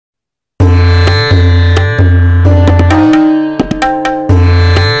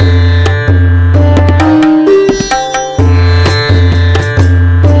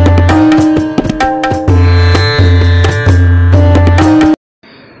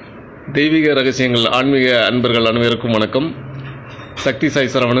தெய்வீக ரகசியங்கள் ஆன்மீக அன்பர்கள் அனைவருக்கும் வணக்கம். சக்தி சாய்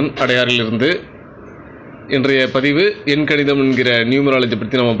சரவணன் அடையாறிலிருந்து. இன்றைய பதிவு எண் கணிதம் என்கிற நியூமராலஜி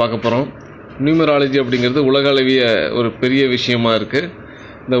பற்றி நம்ம பார்க்க போகிறோம். நியூமராலஜி அப்படிங்கிறது உலகளவிய ஒரு பெரிய விஷயமா இருக்குது.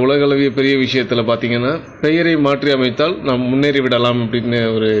 இந்த உலகளவிய பெரிய விஷயத்தில் பார்த்திங்கன்னா பெயரை மாற்றி அமைத்தால் நாம் முன்னேறி விடலாம் அப்படின்னு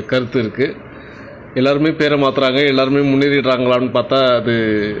ஒரு கருத்து இருக்குது. எல்லாருமே பேரை மாற்றுறாங்க, எல்லாருமே முன்னேறிடுறாங்களான்னு பார்த்தா அது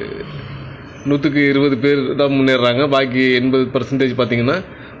 100க்கு 20 பேர் தான் முன்னேறுறாங்க. பாக்கி 80% பார்த்திங்கன்னா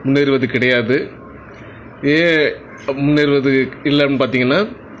முன்னேறுவது கிடையாது. ஏன் முன்னேறுவது இல்லைன்னு பார்த்தீங்கன்னா,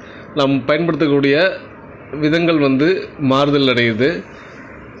 நாம் பயன்படுத்தக்கூடிய விதங்கள் மாறுதல் அடையுது.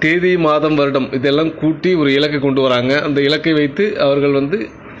 தேதி, மாதம், வருடம் இதெல்லாம் கூட்டி ஒரு இலக்கை கொண்டு வராங்க. அந்த இலக்கை வைத்து அவர்கள்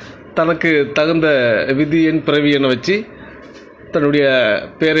தனக்கு தகுந்த விதி எண், பிறவி எண்ணை வச்சு தன்னுடைய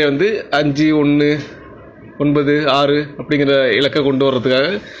பேரை 5, 1, 9, 6 அப்படிங்கிற இலக்கை கொண்டு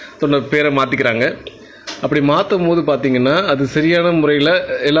வர்றதுக்காக தன்னோட பேரை மாற்றிக்கிறாங்க. அப்படி மாற்றும் போது பார்த்திங்கன்னா அது சரியான முறையில்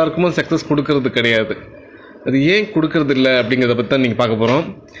எல்லாருக்குமே சக்ஸஸ் கொடுக்கறது கிடையாது. அது ஏன் கொடுக்கறது இல்லை அப்படிங்கிறத பற்றி தான் நீங்கள் பார்க்க போகிறோம்.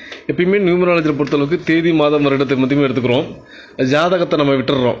 எப்பயுமே நியூமராலஜியை பொறுத்தளவுக்கு தேதி, மாதம், வருடத்தை மட்டுமே எடுத்துக்கிறோம். ஜாதகத்தை நம்ம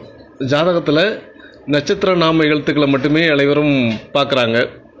விட்டுடுறோம். ஜாதகத்தில் நட்சத்திர நாம எழுத்துக்களை மட்டுமே அனைவரும் பார்க்குறாங்க.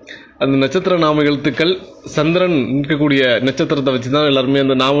 அந்த நட்சத்திர நாம எழுத்துக்கள் சந்திரன் நிற்கக்கூடிய நட்சத்திரத்தை வச்சு தான் எல்லாருமே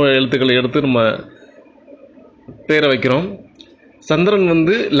அந்த நாம எழுத்துக்களை எடுத்து நம்ம பேரை வைக்கிறோம். சந்திரன்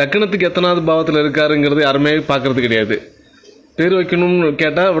லக்னத்துக்கு எத்தனாவது பாவத்தில் இருக்காருங்கிறது யாருமே பார்க்கறது கிடையாது. பேர் வைக்கணும்னு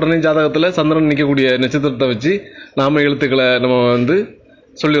கேட்டால் உடனே ஜாதகத்தில் சந்திரன் நிற்கக்கூடிய நட்சத்திரத்தை வச்சு நாம எழுத்துக்களை நம்ம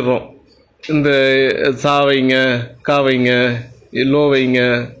சொல்லிடுறோம். இந்த சா வைங்க, கா வைங்க, லோ வைங்க,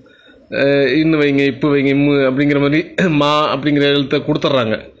 இன்னு வைங்க, இப்பு வைங்க, இம்மு அப்படிங்கிற மாதிரி மா அப்படிங்கிற எழுத்தை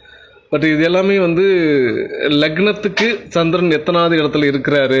கொடுத்துட்றாங்க. பட் இது எல்லாமே லக்னத்துக்கு சந்திரன் எத்தனாவது இடத்துல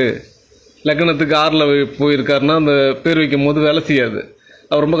இருக்கிறாரு, லக்னத்துக்கு 6ல் போயிருக்காருன்னா அந்த பேர் வைக்கும் போது வேலை செய்யாது.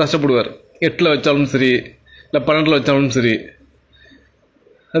 அவர் ரொம்ப கஷ்டப்படுவார். 8ல் வச்சாலும் சரி, இல்லை 12ல் வச்சாலும் சரி.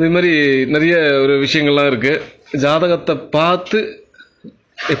 அதே மாதிரி நிறைய ஒரு விஷயங்கள்லாம் இருக்குது. ஜாதகத்தை பார்த்து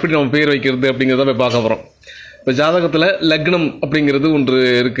எப்படி நம்ம பேர் வைக்கிறது அப்படிங்கிறத போய் பார்க்க போகிறோம். இப்போ ஜாதகத்தில் லக்னம் அப்படிங்கிறது ஒன்று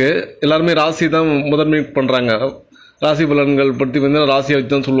இருக்குது. எல்லாருமே ராசி தான் முதன்மை பண்ணுறாங்க. ராசி பலன்கள் பற்றி ராசியை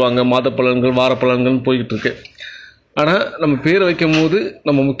வச்சு தான் சொல்லுவாங்க. மாத பலன்கள், வார பலன்கள்னு போய்கிட்டு இருக்கு. ஆனால் நம்ம பேர் வைக்கும் போது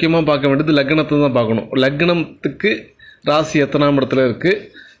நம்ம முக்கியமாக பார்க்க வேண்டியது லக்னத்தை தான் பார்க்கணும். லக்னத்துக்கு ராசி எத்தனாம் இடத்துல இருக்குது,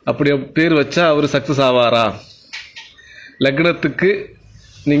 அப்படி பேர் வச்சா அவர் சக்ஸஸ் ஆவாரா? லக்னத்துக்கு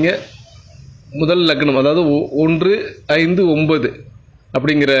நீங்கள் முதல் லக்னம், அதாவது 1, 5, 9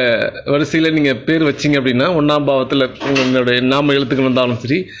 அப்படிங்கிற வரிசையில் நீங்கள் பேர் வச்சிங்க அப்படின்னா 1ஆம் பாவத்தில் உங்களுடைய நாம எழுத்துக்கள் வந்தாலும்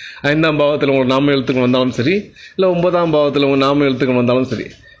சரி, 5ஆம் பாவத்தில் உங்கள் நாம எழுத்துக்கள் வந்தாலும் சரி, இல்லை 9ஆம் பாவத்தில் உங்கள் நாம எழுத்துக்கள் வந்தாலும் சரி,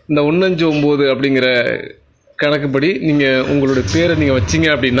 இந்த 1, 5, 9 அப்படிங்கிற கணக்குப்படி நீங்கள் உங்களுடைய பேரை நீங்கள் வச்சிங்க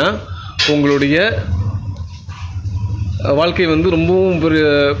அப்படின்னா உங்களுடைய வாழ்க்கை ரொம்பவும்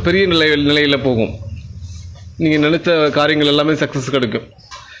பெரிய நிலையில் போகும். நீங்கள் நினைத்த காரியங்கள் எல்லாமே சக்ஸஸ் கிடைக்கும்.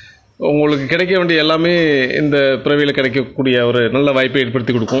 உங்களுக்கு கிடைக்க வேண்டிய எல்லாமே இந்த பிறவியில் கிடைக்கக்கூடிய ஒரு நல்ல வாய்ப்பை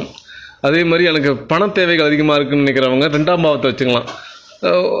ஏற்படுத்தி கொடுக்கும். அதே மாதிரி எனக்கு பண தேவைகள் அதிகமாக இருக்குதுன்னு நினைக்கிறவங்க 2ஆம் பாவத்தை வச்சுக்கலாம்.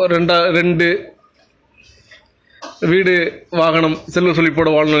 2 வீடு, வாகனம், செல்வ செழிப்போட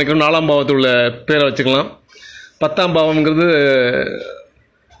வாழணும்னு நினைக்கிறோம். 4ஆம் பாவத்தில் உள்ள பேரை வச்சுக்கலாம். 10ஆம் பாவம்ங்கிறது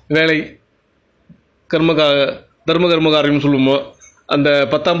வேலை, தர்ம கர்மகாரியம்னு சொல்லுவோம். அந்த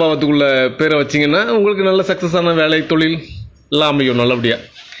 10ஆம் பாவத்துக்குள்ள பேரை வச்சிங்கன்னா உங்களுக்கு நல்ல சக்ஸஸான வேலை, தொழில் எல்லாம் அமையும் நல்லபடியாக.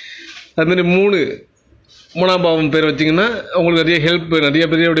 அதுமாரி 3ஆம் பாவம் பேர் வச்சிங்கன்னா உங்களுக்கு நிறைய ஹெல்ப், நிறைய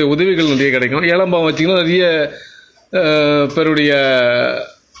பேருடைய உதவிகள் நிறைய கிடைக்கும். 7ஆம் பாவம் வச்சிங்கன்னா நிறைய பேருடைய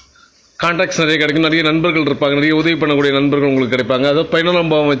கான்டாக்ட்ஸ் நிறைய கிடைக்கும். நிறைய நண்பர்கள் இருப்பாங்க, நிறைய உதவி பண்ணக்கூடிய நண்பர்கள் உங்களுக்கு கிடைப்பாங்க. அதாவது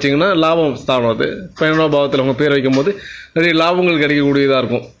 11ஆம் பாவம் வச்சிங்கன்னா லாபம் ஸ்தானம். அது 11ஆம் பாவத்தில் அவங்க பேர் வைக்கும் போது நிறைய லாபங்கள் கிடைக்கக்கூடியதாக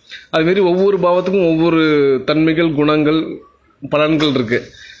இருக்கும். அதுமாரி ஒவ்வொரு பாவத்துக்கும் ஒவ்வொரு தன்மைகள், குணங்கள், பலன்கள் இருக்குது.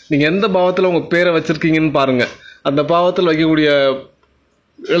 நீங்கள் எந்த பாவத்தில் உங்கள் பேரை வச்சுருக்கீங்கன்னு பாருங்கள். அந்த பாவத்தில் வைக்கக்கூடிய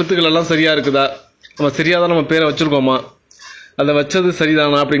எழுத்துக்கள் எல்லாம் சரியாக இருக்குதா, நம்ம சரியாக தான் நம்ம பேரை வச்சுருக்கோமா, அதை வச்சது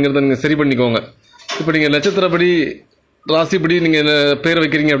சரிதானா அப்படிங்கிறத நீங்கள் சரி பண்ணிக்கோங்க. இப்போ நீங்கள் நட்சத்திரப்படி, ராசிப்படி நீங்கள் பேர்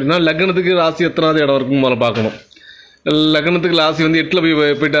வைக்கிறீங்க அப்படின்னா லக்னத்துக்கு ராசி எத்தனாவது இடம் இருக்குன்னு முதல்ல பார்க்கணும். லக்னத்துக்கு ராசி 8ல்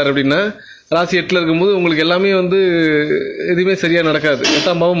போயிட்டார் அப்படின்னா ராசி 8ல் இருக்கும்போது உங்களுக்கு எல்லாமே எதுவுமே சரியாக நடக்காது.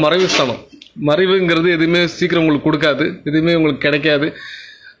 8ஆம் பாவம் மறைவு ஸ்தானம். மறைவுங்கிறது எதுவுமே சீக்கிரம் உங்களுக்கு கொடுக்காது, எதுவுமே உங்களுக்கு கிடைக்காது.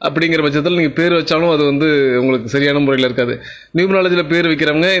 அப்படிங்கிற பட்சத்தில் நீங்கள் பேர் வச்சாலும் அது உங்களுக்கு சரியான முறையில் இருக்காது. நியூமராலஜியில் பேர்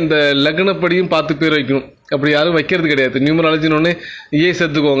வைக்கிறவங்க இந்த லக்னப்படியும் பார்த்து பேர் வைக்கணும். அப்படி யாரும் வைக்கிறது கிடையாது. நியூமராலஜின்னு ஒன்று ஏ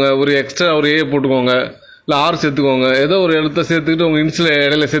சேர்த்துக்கோங்க, ஒரு எக்ஸ்ட்ரா ஒரு ஏ போட்டுக்கோங்க, இல்லை 6 சேர்த்துக்கோங்க, ஏதோ ஒரு எழுத்தை சேர்த்துக்கிட்டு உங்கள் இன்சில்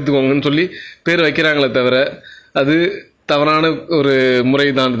இடையில சேர்த்துக்கோங்கன்னு சொல்லி பேர் வைக்கிறாங்களே தவிர அது தவறான ஒரு முறை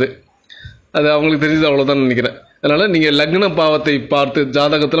தான். அது அவங்களுக்கு தெரிஞ்சது அவ்வளோதான் நினைக்கிறேன். அதனால் நீங்கள் லக்ன பாவத்தை பார்த்து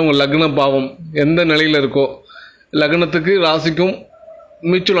ஜாதகத்தில் உங்கள் லக்ன பாவம் எந்த நிலையில் இருக்கோ, லக்னத்துக்கு ராசிக்கும்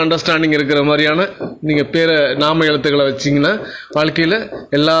மியூச்சுவல் அண்டர்ஸ்டாண்டிங் இருக்கிற மாதிரியான நீங்கள் பேரை நாம எழுத்துக்களை வச்சிங்கன்னா வாழ்க்கையில்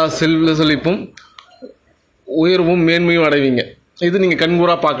எல்லா செல்வ செழிப்பும் உயர்வும் மேன்மையும் அடைவீங்க. இது நீங்கள்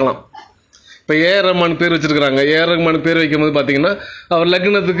கண்கூறாக பார்க்கலாம். இப்போ ஏஆர் ரஹ்மான் பேர் வச்சுருக்கிறாங்க. ஏஆர் ரஹ்மான் பேர் வைக்கும்போது பார்த்தீங்கன்னா அவர்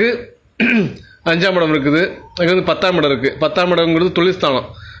லக்னத்துக்கு 5ஆம் இடம் இருக்குது, லக்னத்துக்கு 10ஆம் இடம் இருக்குது. 10ஆம் இடம்ங்கிறது தொழில் ஸ்தானம்.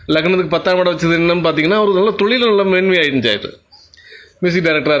 லக்னத்துக்கு 10ஆம் இடம் வச்சது என்னன்னு பார்த்தீங்கன்னா அவர் நல்ல தொழில் நல்ல மேன்மையாயிருந்தார். மியூசிக்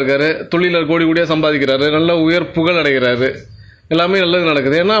டைரக்டராக இருக்கார், தொழிலில் கோடி கோடியாக சம்பாதிக்கிறாரு, நல்ல உயர் புகழ் அடைகிறாரு, எல்லாமே நல்லது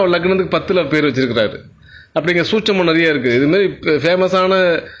நடக்குது. ஏன்னா அவர் லக்னத்துக்கு 10ல் பேர் வச்சிருக்கிறாரு. அப்படிங்கிற சூட்சமும் நிறைய இருக்குது. இதுமாரி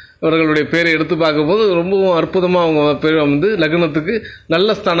ஃபேமஸானவர்களுடைய பேரை எடுத்து பார்க்கும்போது ரொம்பவும் அற்புதமாக அவங்க பேர் லக்னத்துக்கு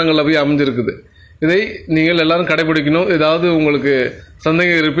நல்ல ஸ்தானங்களில் போய் அமைஞ்சிருக்குது. இதை நீங்கள் எல்லாரும் கடைபிடிக்கணும். ஏதாவது உங்களுக்கு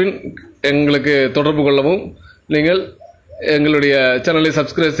சந்தேகம் இருப்பின் எங்களுக்கு தொடர்பு கொள்ளவும், நீங்கள் எங்களுடைய சேனலை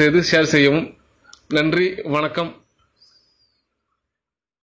சப்ஸ்கிரைப் செய்து ஷேர் செய்யவும். நன்றி, வணக்கம்.